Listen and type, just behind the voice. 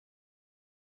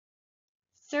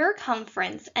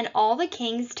Cumference and All the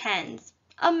King's Tens,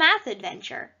 a Math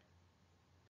Adventure.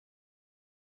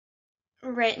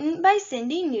 Written by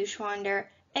Cindy Neuschwander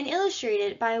and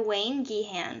illustrated by Wayne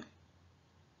Gehan.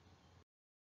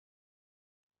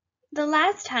 The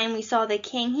last time we saw the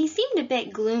king he seemed a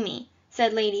bit gloomy,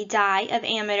 said Lady Di of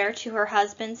Ameter to her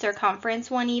husband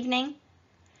Cumference one evening.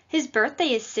 His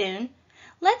birthday is soon.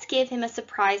 Let's give him a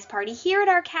surprise party here at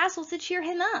our castle to cheer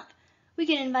him up. We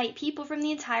can invite people from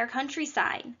the entire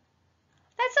countryside.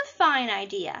 That's a fine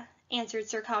idea, answered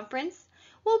Cumference.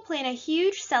 We'll plan a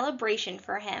huge celebration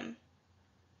for him.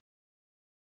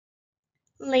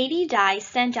 Lady Di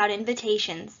sent out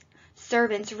invitations.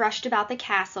 Servants rushed about the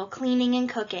castle, cleaning and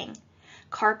cooking.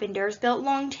 Carpenters built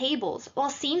long tables, while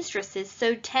seamstresses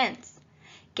sewed tents.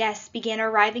 Guests began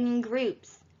arriving in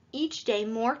groups. Each day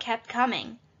more kept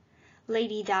coming.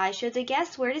 Lady Di showed the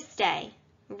guests where to stay.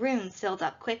 Rooms filled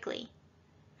up quickly.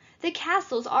 The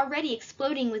castle's already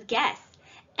exploding with guests,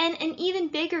 and an even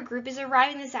bigger group is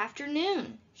arriving this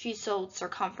afternoon, she told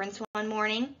Cumference one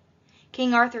morning.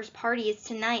 King Arthur's party is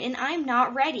tonight, and I'm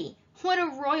not ready. What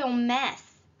a royal mess!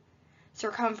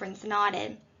 Cumference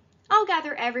nodded. I'll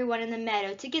gather everyone in the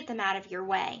meadow to get them out of your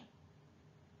way.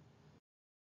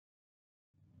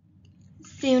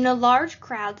 Soon a large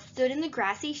crowd stood in the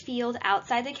grassy field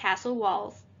outside the castle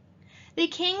walls. The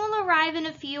king will arrive in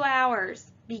a few hours,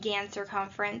 began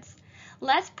Cumference.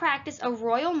 Let's practice a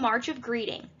royal march of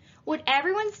greeting. Would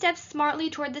everyone step smartly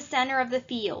toward the center of the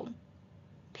field?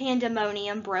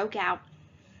 Pandemonium broke out.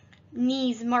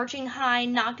 Knees marching high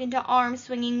knocked into arms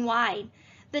swinging wide.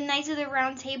 The knights of the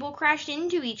Round Table crashed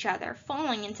into each other,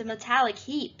 falling into metallic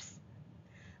heaps.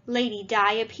 Lady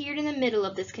Di appeared in the middle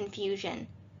of this confusion.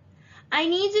 I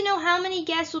need to know how many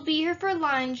guests will be here for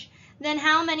lunch, then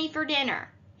how many for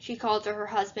dinner, she called to her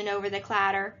husband over the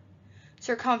clatter.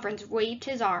 Cumference waved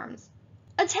his arms.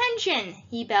 Attention,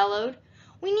 he bellowed.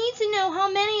 We need to know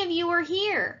how many of you are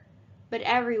here. But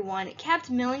everyone kept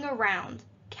milling around.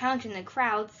 Counting the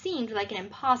crowd seemed like an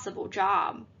impossible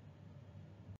job.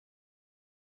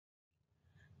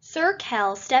 Sir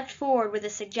Kell stepped forward with a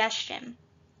suggestion.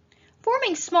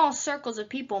 Forming small circles of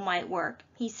people might work,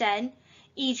 he said.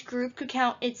 Each group could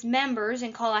count its members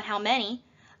and call out how many.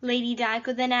 Lady Di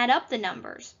could then add up the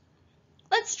numbers.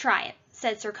 Let's try it,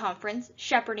 said Cumference,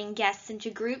 shepherding guests into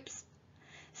groups.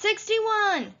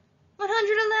 61,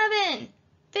 111,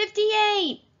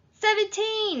 58,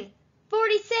 17,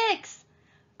 46,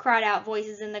 cried out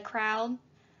voices in the crowd.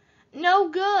 No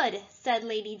good, said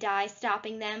Lady Di,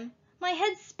 stopping them. My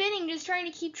head's spinning just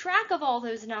trying to keep track of all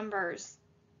those numbers.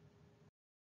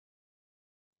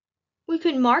 We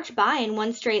could march by in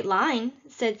one straight line,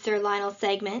 said Sir Lionel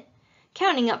Segment,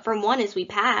 counting up from 1 as we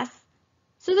pass.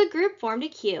 So the group formed a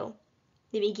queue.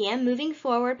 They began moving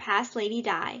forward past Lady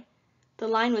Di. The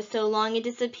line was so long it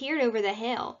disappeared over the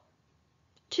hill.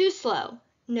 Too slow,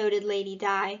 noted Lady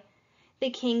Di. The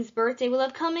king's birthday will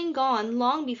have come and gone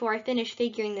long before I finish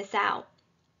figuring this out.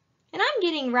 And I'm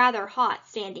getting rather hot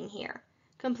standing here,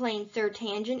 complained Sir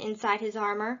Tangent inside his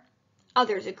armor.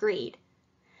 Others agreed.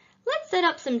 Let's set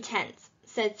up some tents,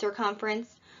 said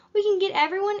Cumference. We can get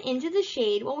everyone into the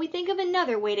shade while we think of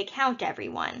another way to count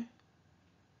everyone.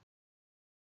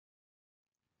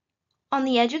 On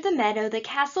the edge of the meadow, the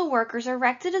castle workers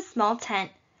erected a small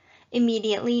tent.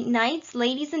 Immediately, knights,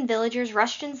 ladies, and villagers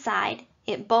rushed inside.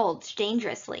 It bulged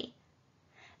dangerously.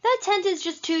 That tent is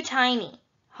just too tiny,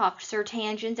 huffed Sir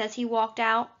Tangent as he walked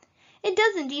out. It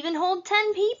doesn't even hold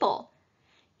 10 people.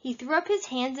 He threw up his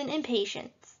hands in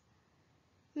impatience.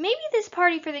 Maybe this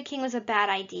party for the king was a bad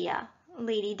idea,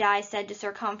 Lady Di said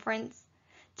to Cumference.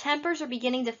 Tempers are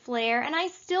beginning to flare, and I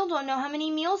still don't know how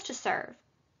many meals to serve.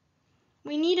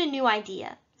 We need a new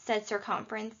idea, said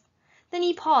Cumference. Then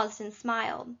he paused and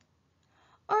smiled.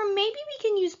 Or maybe we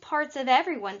can use parts of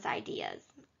everyone's ideas.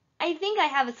 I think I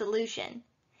have a solution.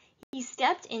 He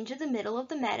stepped into the middle of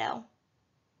the meadow.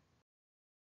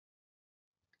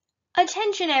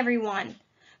 Attention, everyone!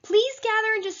 Please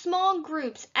gather into small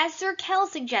groups, as Sir Kell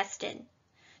suggested.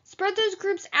 Spread those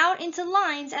groups out into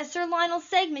lines as Sir Lionel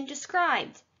Segment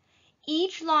described.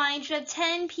 Each line should have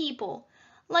 10 people,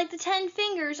 like the 10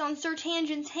 fingers on Sir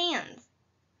Tangent's hands.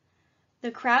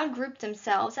 The crowd grouped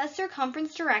themselves as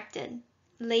Cumference directed.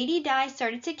 Lady Di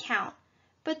started to count,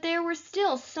 but there were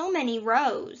still so many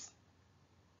rows.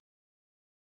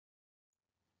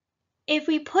 If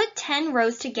we put 10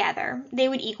 rows together, they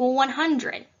would equal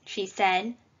 100, she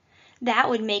said. That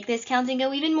would make this counting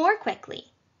go even more quickly.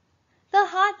 The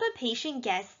hot but patient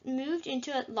guests moved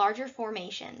into larger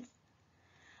formations.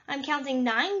 I'm counting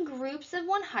 9 groups of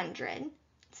 100,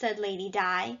 said Lady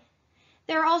Di.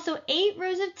 There are also 8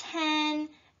 rows of 10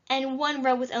 and 1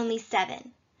 row with only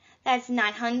 7, That's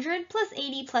 900 plus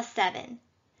 80 plus 7.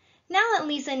 Now at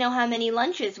least I know how many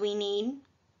lunches we need.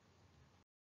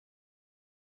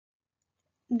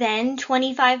 Then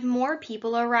 25 more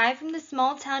people arrived from the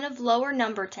small town of Lower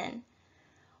Numberton.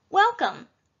 "Welcome,"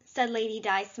 said Lady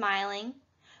Di, smiling.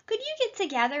 "Could you get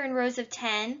together in rows of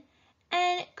 10?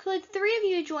 And could 3 of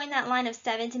you join that line of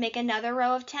 7 to make another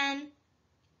row of 10?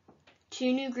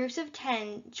 2 new groups of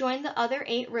 10 joined the other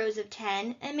 8 rows of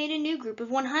 10 and made a new group of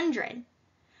 100.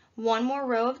 1 more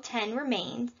row of 10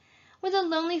 remained, with a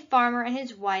lonely farmer and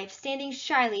his wife standing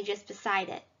shyly just beside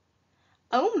it.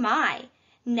 "Oh my!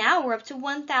 Now we're up to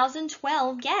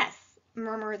 1,012 guests,"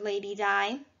 murmured Lady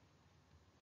Di.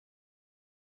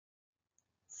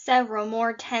 Several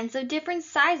more tents of different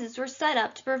sizes were set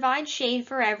up to provide shade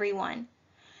for everyone.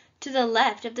 To the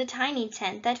left of the tiny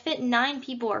tent that fit 9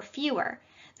 people or fewer,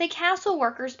 the castle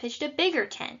workers pitched a bigger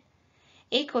tent.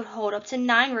 It could hold up to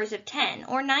 9 rows of 10,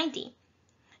 or 90.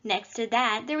 Next to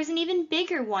that, there was an even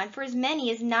bigger one for as many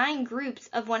as 9 groups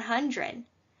of 100.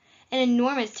 An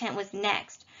enormous tent was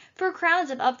next, for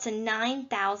crowds of up to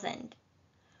 9,000.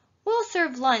 "We'll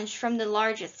serve lunch from the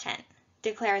largest tent,"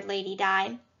 declared Lady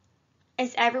Di.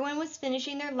 As everyone was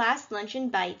finishing their last luncheon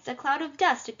bites, a cloud of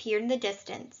dust appeared in the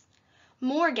distance.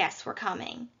 More guests were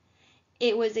coming.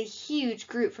 It was a huge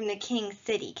group from the king's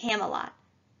city, Camelot.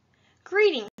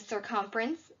 "Greetings, Sir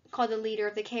Cumference," called the leader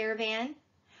of the caravan.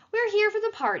 "We're here for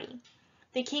the party.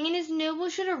 The king and his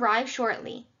nobles should arrive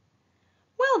shortly."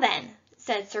 "Well then,"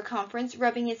 said Sir Cumference,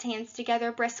 rubbing his hands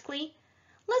together briskly,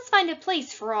 "let's find a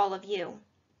place for all of you."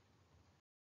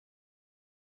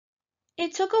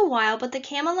 It took a while, but the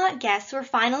Camelot guests were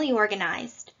finally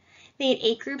organized. They had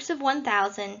 8 groups of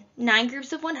 1,000, 9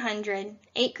 groups of 100,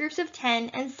 8 groups of 10,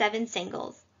 and 7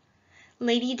 singles.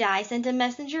 Lady Di sent a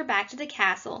messenger back to the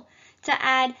castle to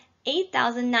add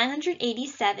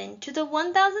 8,987 to the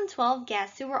 1,012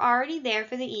 guests who were already there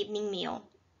for the evening meal.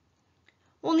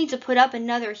 "We'll need to put up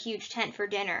another huge tent for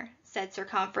dinner," said Sir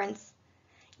Cumference.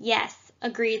 "Yes,"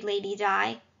 agreed Lady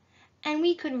Di. "And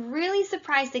we could really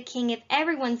surprise the king if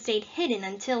everyone stayed hidden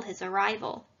until his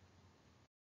arrival."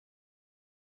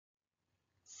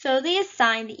 So they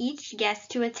assigned each guest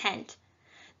to a tent.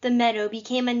 The meadow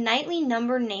became a nightly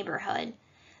numbered neighborhood.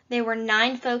 There were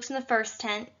 9 folks in the first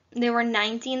tent. There were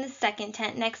 90 in the second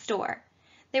tent next door.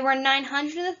 There were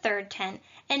 900 in the third tent,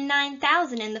 and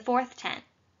 9,000 in the fourth tent.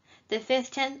 The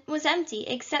fifth tent was empty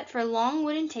except for long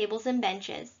wooden tables and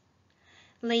benches.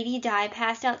 Lady Di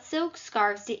passed out silk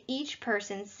scarves to each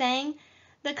person, saying,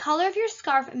 "The color of your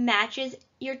scarf matches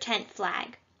your tent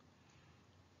flag."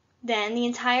 Then the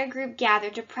entire group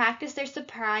gathered to practice their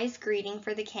surprise greeting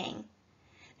for the king.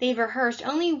 They rehearsed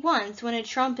only once when a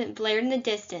trumpet blared in the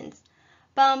distance.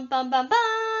 "Bum, bum, bum,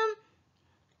 bum!"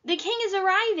 "The king is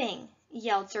arriving!"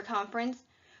 yelled Sir Cumference.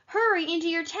 "Hurry into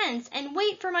your tents and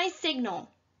wait for my signal."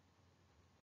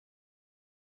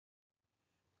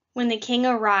 When the king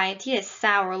arrived, he had a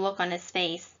sour look on his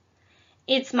face.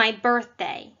 "It's my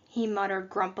birthday," he muttered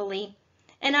grumpily,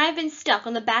 "and I've been stuck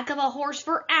on the back of a horse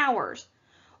for hours.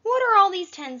 What are all these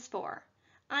tents for?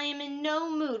 I am in no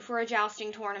mood for a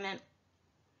jousting tournament."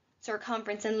 Sir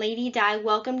Cumference and Lady Di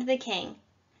welcomed the king.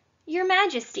 "Your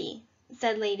Majesty,"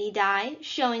 said Lady Di,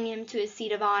 showing him to his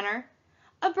seat of honor.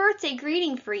 "A birthday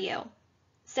greeting for you,"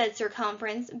 said Sir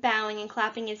Cumference, bowing and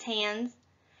clapping his hands.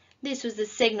 This was the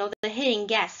signal the hidden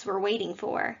guests were waiting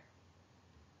for.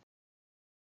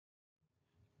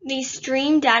 They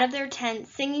streamed out of their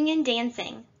tents singing and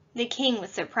dancing. The king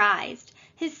was surprised.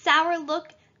 His sour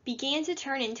look began to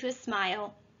turn into a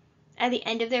smile. At the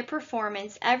end of their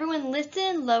performance, everyone lifted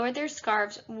and lowered their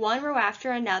scarves one row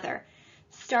after another,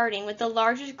 starting with the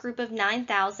largest group of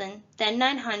 9,000, then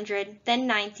 900, then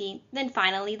 90, then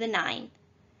finally the 9.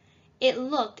 It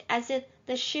looked as if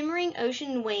the shimmering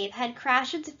ocean wave had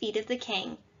crashed at the feet of the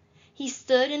king. He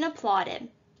stood and applauded.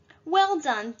 "Well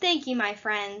done, thank you, my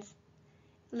friends."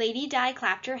 Lady Di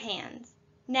clapped her hands.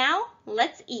 "Now,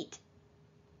 let's eat."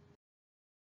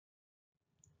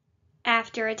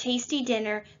 After a tasty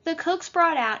dinner, the cooks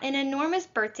brought out an enormous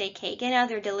birthday cake and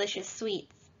other delicious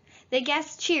sweets. The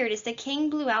guests cheered as the king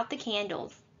blew out the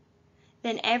candles.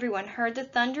 Then everyone heard the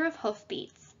thunder of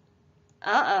hoofbeats.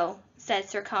 "Uh-oh," said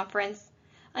Sir Cumference.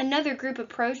 "Another group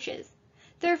approaches.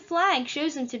 Their flag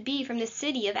shows them to be from the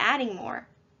city of Addingmore."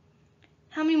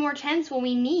 "How many more tents will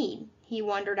we need?" he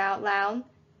wondered out loud.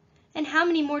 "And how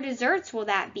many more desserts will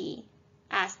that be?"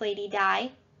 asked Lady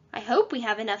Di. "I hope we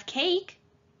have enough cake."